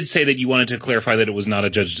did say that you wanted to clarify that it was not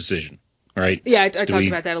a judge decision, right? Yeah, I talked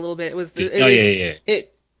about that a little bit.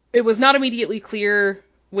 It was not immediately clear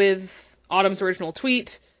with Autumn's original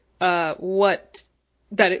tweet that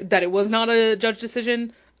it was not a judge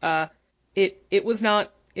decision. It was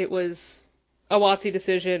not. It was a WotC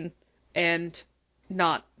decision and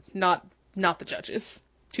not the judges.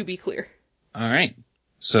 To be clear. All right.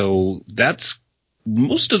 So that's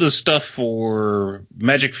most of the stuff for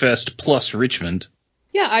Magic Fest plus Richmond.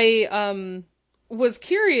 Yeah, I was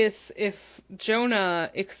curious if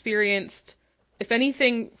Jonah experienced, if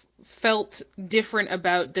anything felt different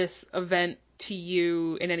about this event to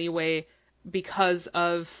you in any way because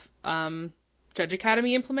of Judge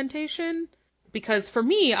Academy implementation. Because for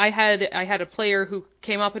me, I had a player who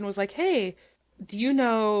came up and was like, "Hey, do you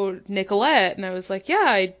know Nicolette?" And I was like, "Yeah,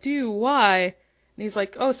 I do. Why?" And he's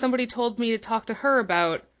like, "Oh, somebody told me to talk to her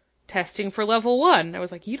about testing for level 1. I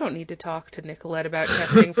was like, you don't need to talk to Nicolette about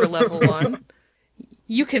testing for level 1.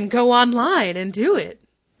 You can go online and do it.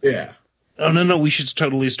 Yeah. Oh, no, we should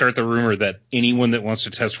totally start the rumor that anyone that wants to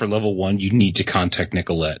test for level 1, you need to contact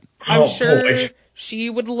Nicolette. I'm sure boy. she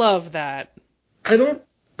would love that. I don't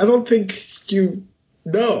think you.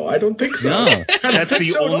 No, I don't think so. No, that's the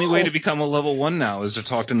so only way to become a level 1 now is to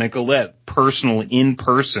talk to Nicolette in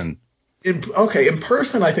person. In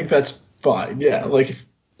person, I think that's fine. Yeah, like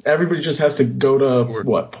everybody just has to go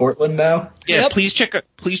to Portland now. Yeah, Yep. please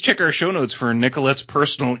check our show notes for Nicolette's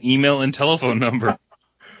personal email and telephone number.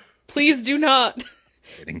 Please do not.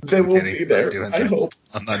 They will be there. I hope.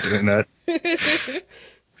 I'm not doing that.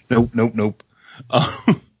 Nope.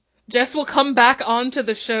 Jess will come back onto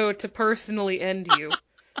the show to personally end you.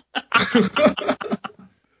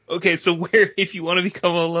 Okay, so if you want to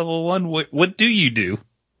become a level 1, what do you do?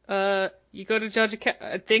 You go to Judge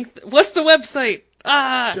Academy. What's the website?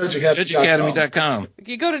 JudgeAcademy.com.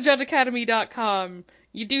 You go to JudgeAcademy.com.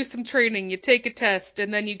 You do some training. You take a test,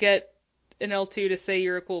 and then you get an L2 to say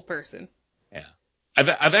you're a cool person. Yeah,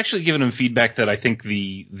 I've actually given him feedback that I think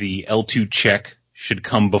the L2 check should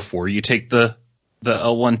come before you take the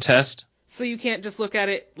L1 test. So you can't just look at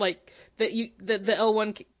it like that. The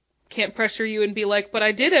L1 can't pressure you and be like, "But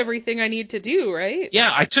I did everything I need to do, right?"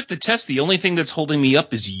 Yeah, I took the test. The only thing that's holding me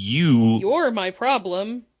up is you. You're my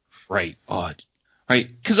problem. Right. Odd. Right.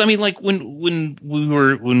 Because I mean, like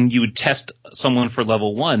when you would test someone for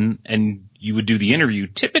level 1 and you would do the interview,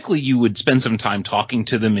 typically you would spend some time talking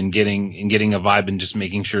to them and getting a vibe and just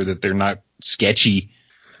making sure that they're not sketchy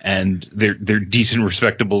and they're decent,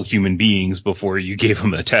 respectable human beings before you gave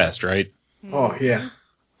them a test, right? Oh yeah,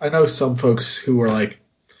 I know some folks who were like,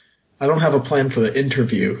 I don't have a plan for the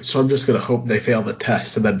interview, so I'm just gonna hope they fail the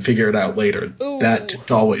test and then figure it out later. Ooh. That didn't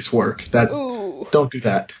always work. Don't do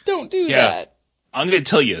that. Don't do Yeah. that. I'm going to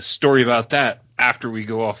tell you a story about that after we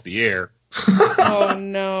go off the air. Oh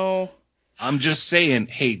no. I'm just saying,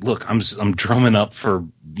 hey, look, I'm drumming up for,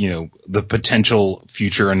 the potential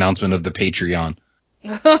future announcement of the Patreon.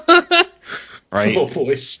 Right? Oh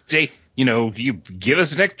boy. Stay, you give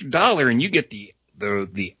us an extra $1 and you get the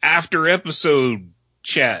after episode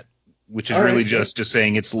chat, which is All really right, just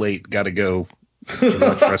saying it's late, gotta go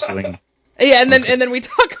watch wrestling. Yeah, and then we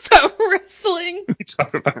talk about wrestling. We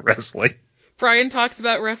talk about wrestling. Brian talks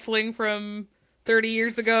about wrestling from 30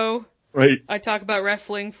 years ago. Right. I talk about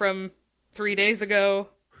wrestling from 3 days ago.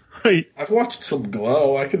 Right. I've watched some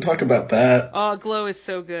Glow. I can talk about that. Oh, Glow is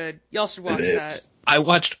so good. Y'all should watch that. I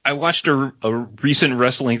watched a recent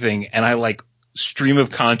wrestling thing, and I stream of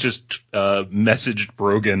conscious messaged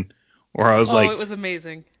Brogan, where I was it was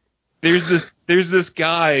amazing. There's this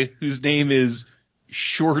guy whose name is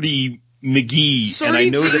Shorty McGee, and I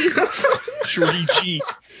know that Shorty G,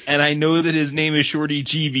 and I know that his name is Shorty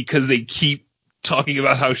G because they keep talking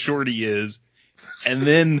about how short he is. And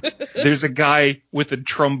then there's a guy with a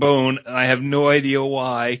trombone, and I have no idea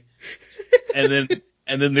why.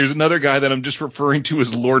 And then there's another guy that I'm just referring to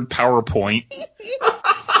as Lord PowerPoint.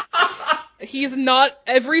 He's not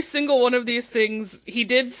every single one of these things he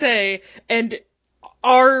did say, and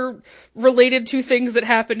are related to things that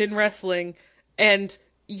happened in wrestling. And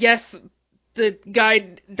yes, the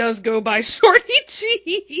guy does go by Shorty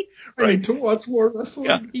G. I need to watch more wrestling.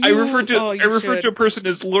 Yeah, I referred to a person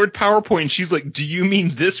as Lord PowerPoint. She's like, "Do you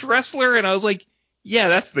mean this wrestler?" And I was like, "Yeah,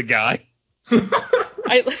 that's the guy." Drew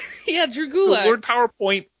Gulak. So Lord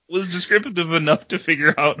PowerPoint was descriptive enough to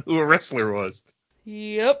figure out who a wrestler was.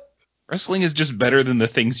 Yep. Wrestling is just better than the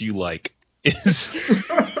things you like. It's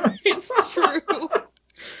true.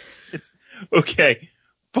 Okay,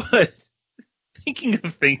 but thinking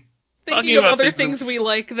of other things we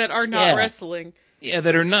like that are not wrestling. Yeah,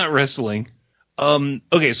 that are not wrestling.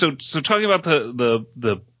 Okay, so talking about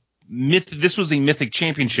the myth. This was a Mythic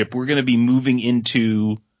Championship. We're going to be moving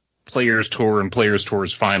into Players Tour and Players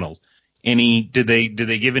Tour's finals. Did they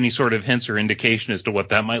give any sort of hints or indication as to what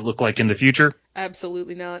that might look like in the future?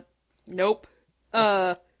 Absolutely not. Nope.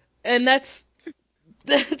 And that's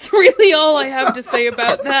really all I have to say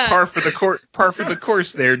about that. Par for the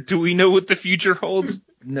course there. Do we know what the future holds?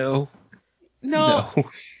 No.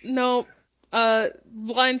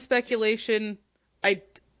 Blind speculation.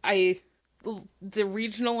 The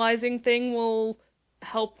regionalizing thing will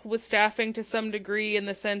help with staffing to some degree, in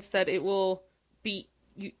the sense that it will be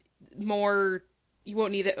more. You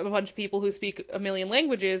won't need a bunch of people who speak a million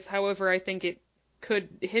languages. However, I think it could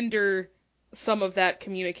hinder some of that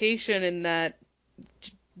communication, in that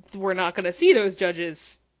we're not going to see those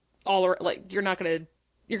judges you're going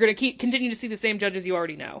to continue to see the same judges you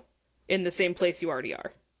already know in the same place you already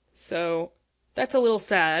are. So that's a little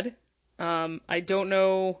sad. I don't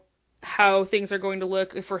know how things are going to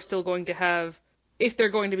look, if they're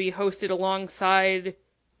going to be hosted alongside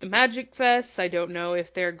the Magic Fest. I don't know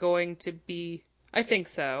if they're going to be. I think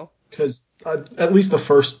so. Because at least the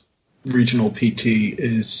first regional PT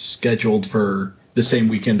is scheduled for the same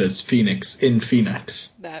weekend as Phoenix, in Phoenix.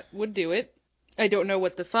 That would do it. I don't know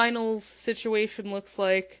what the finals situation looks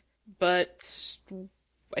like, but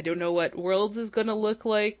I don't know what Worlds is going to look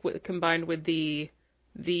like combined with the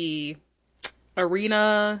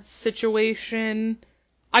arena situation.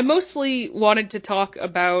 I mostly wanted to talk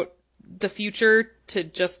about the future to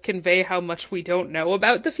just convey how much we don't know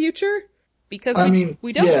about the future, because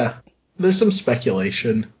we don't. Yeah, there's some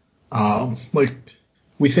speculation.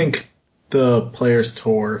 We think the Players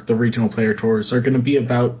Tour, the regional player tours, are going to be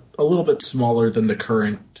about a little bit smaller than the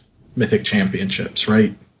current Mythic Championships,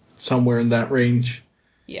 right? Somewhere in that range.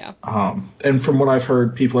 Yeah. And from what I've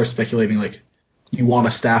heard, people are speculating, you want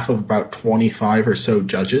a staff of about 25 or so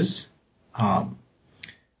judges. And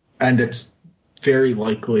it's very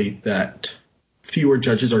likely that fewer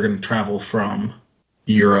judges are going to travel from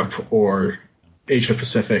Europe or Asia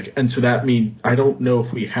Pacific. And so that means, I don't know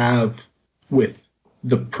if we have, with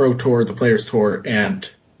the Pro Tour, the Players Tour, and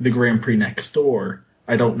the Grand Prix next door,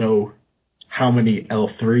 I don't know how many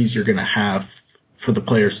L3s you're going to have for the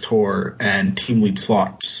Players Tour and team lead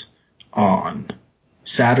slots on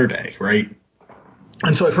Saturday, right?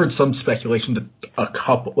 And so I've heard some speculation that a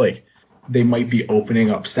couple, they might be opening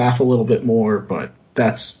up staff a little bit more, but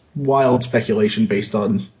that's wild speculation based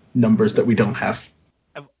on numbers that we don't have.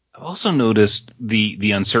 I've also noticed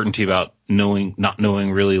the uncertainty about not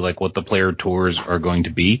knowing really what the player tours are going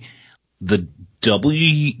to be. The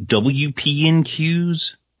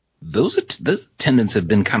WPNQs, those attendance have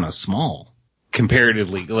been kind of small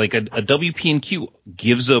comparatively. A WPNQ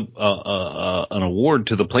gives an award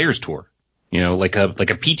to the players tour, like a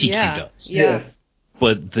PTQ does. Yeah.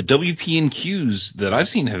 But the WPNQs that I've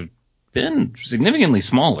seen have been significantly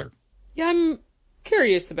smaller. Yeah, I'm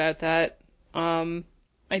curious about that.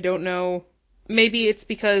 I don't know. Maybe it's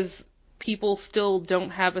because people still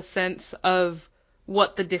don't have a sense of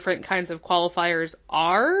what the different kinds of qualifiers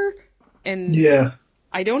are, and Yeah.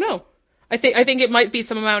 I don't know. I think it might be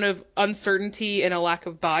some amount of uncertainty and a lack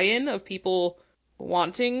of buy-in of people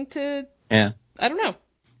wanting to. Yeah. I don't know.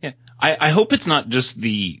 Yeah. I hope it's not just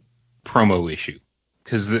the promo issue.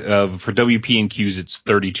 Because for WP and Qs, it's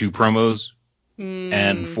 32 promos.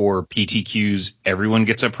 And for PTQs, everyone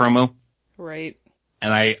gets a promo. Right.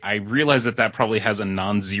 And I realize that probably has a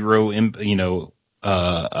non-zero, a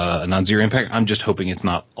non-zero impact. I'm just hoping it's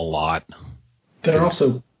not a lot. There are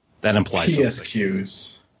also That implies something.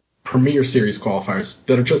 PSQs, Premier Series qualifiers,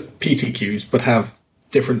 that are just PTQs but have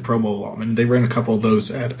different promo allotment. They ran a couple of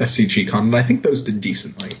those at SCG Con, and I think those did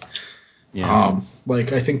decently. Yeah.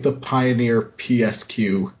 I think the Pioneer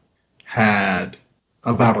PSQ had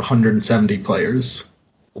about 170 players.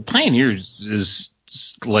 Well, Pioneer is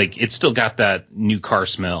like, it's still got that new car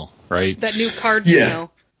smell, right? That new card Yeah.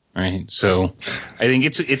 smell. Right. So I think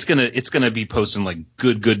it's gonna be posting like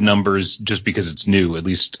good numbers just because it's new, at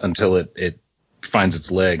least until it finds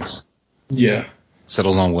its legs, Yeah.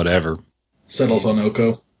 settles on whatever. Settles on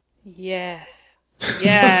Oko. Yeah.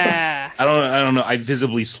 Yeah. I don't know. I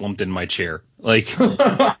visibly slumped in my chair. Like,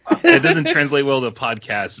 it doesn't translate well to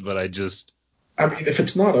podcasts, but I mean, if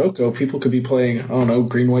it's not Oko, people could be playing, I don't know,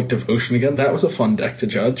 Green White Devotion again. That was a fun deck to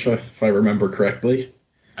judge, if I remember correctly.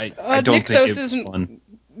 I don't think Nykthos it was fun.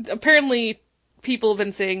 Apparently, people have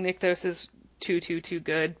been saying Nykthos is too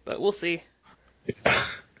good, but we'll see.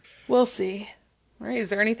 We'll see. All right, is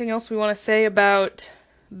there anything else we want to say about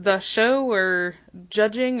the show or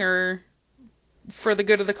judging or for the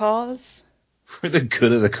good of the cause? For the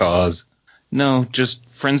good of the cause. No, just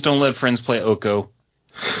friends don't let friends play Oko.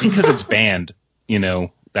 Because it's banned,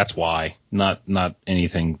 that's why. Not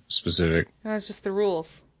anything specific. That's just the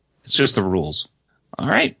rules. It's just the rules. All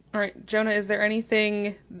right. All right, Jonah, is there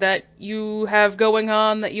anything that you have going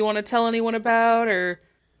on that you want to tell anyone about or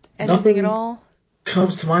anything at all?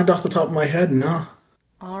 Comes to mind off the top of my head, no.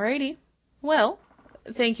 Alrighty. Well,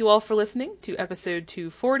 thank you all for listening to episode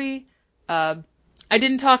 240. I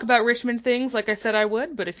didn't talk about Richmond things like I said I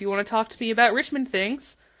would, but if you want to talk to me about Richmond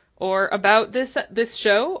things or about this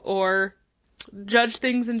show or judge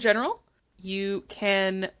things in general, you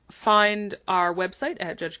can find our website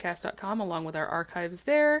at judgecast.com along with our archives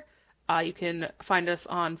there. You can find us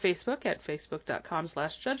on Facebook at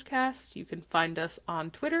facebook.com/judgecast. You can find us on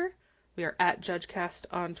Twitter. We are at judgecast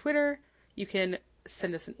on Twitter. You can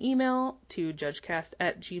send us an email to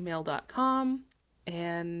judgecast@gmail.com.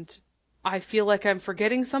 And I feel like I'm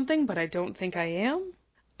forgetting something, but I don't think I am.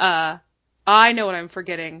 I know what I'm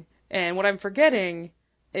forgetting. And what I'm forgetting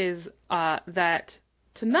is that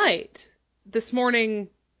tonight, this morning,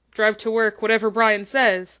 drive to work, whatever Brian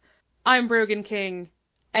says, I'm Brogan King,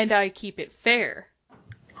 and I keep it fair.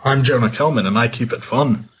 I'm Jonah Kelman, and I keep it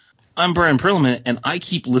fun. I'm Brian Perlman, and I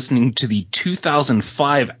keep listening to the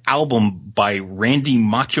 2005 album by Randy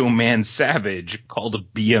Macho Man Savage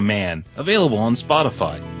called Be a Man, available on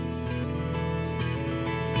Spotify.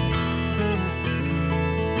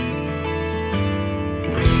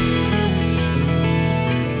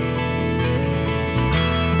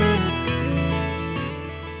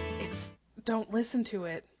 Don't listen to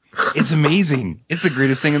it. It's amazing. It's the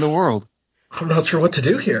greatest thing in the world. I'm not sure what to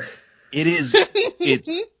do here. It is.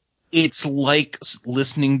 It's like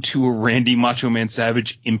listening to a Randy Macho Man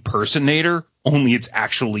Savage impersonator, only it's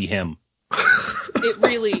actually him.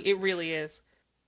 It really is.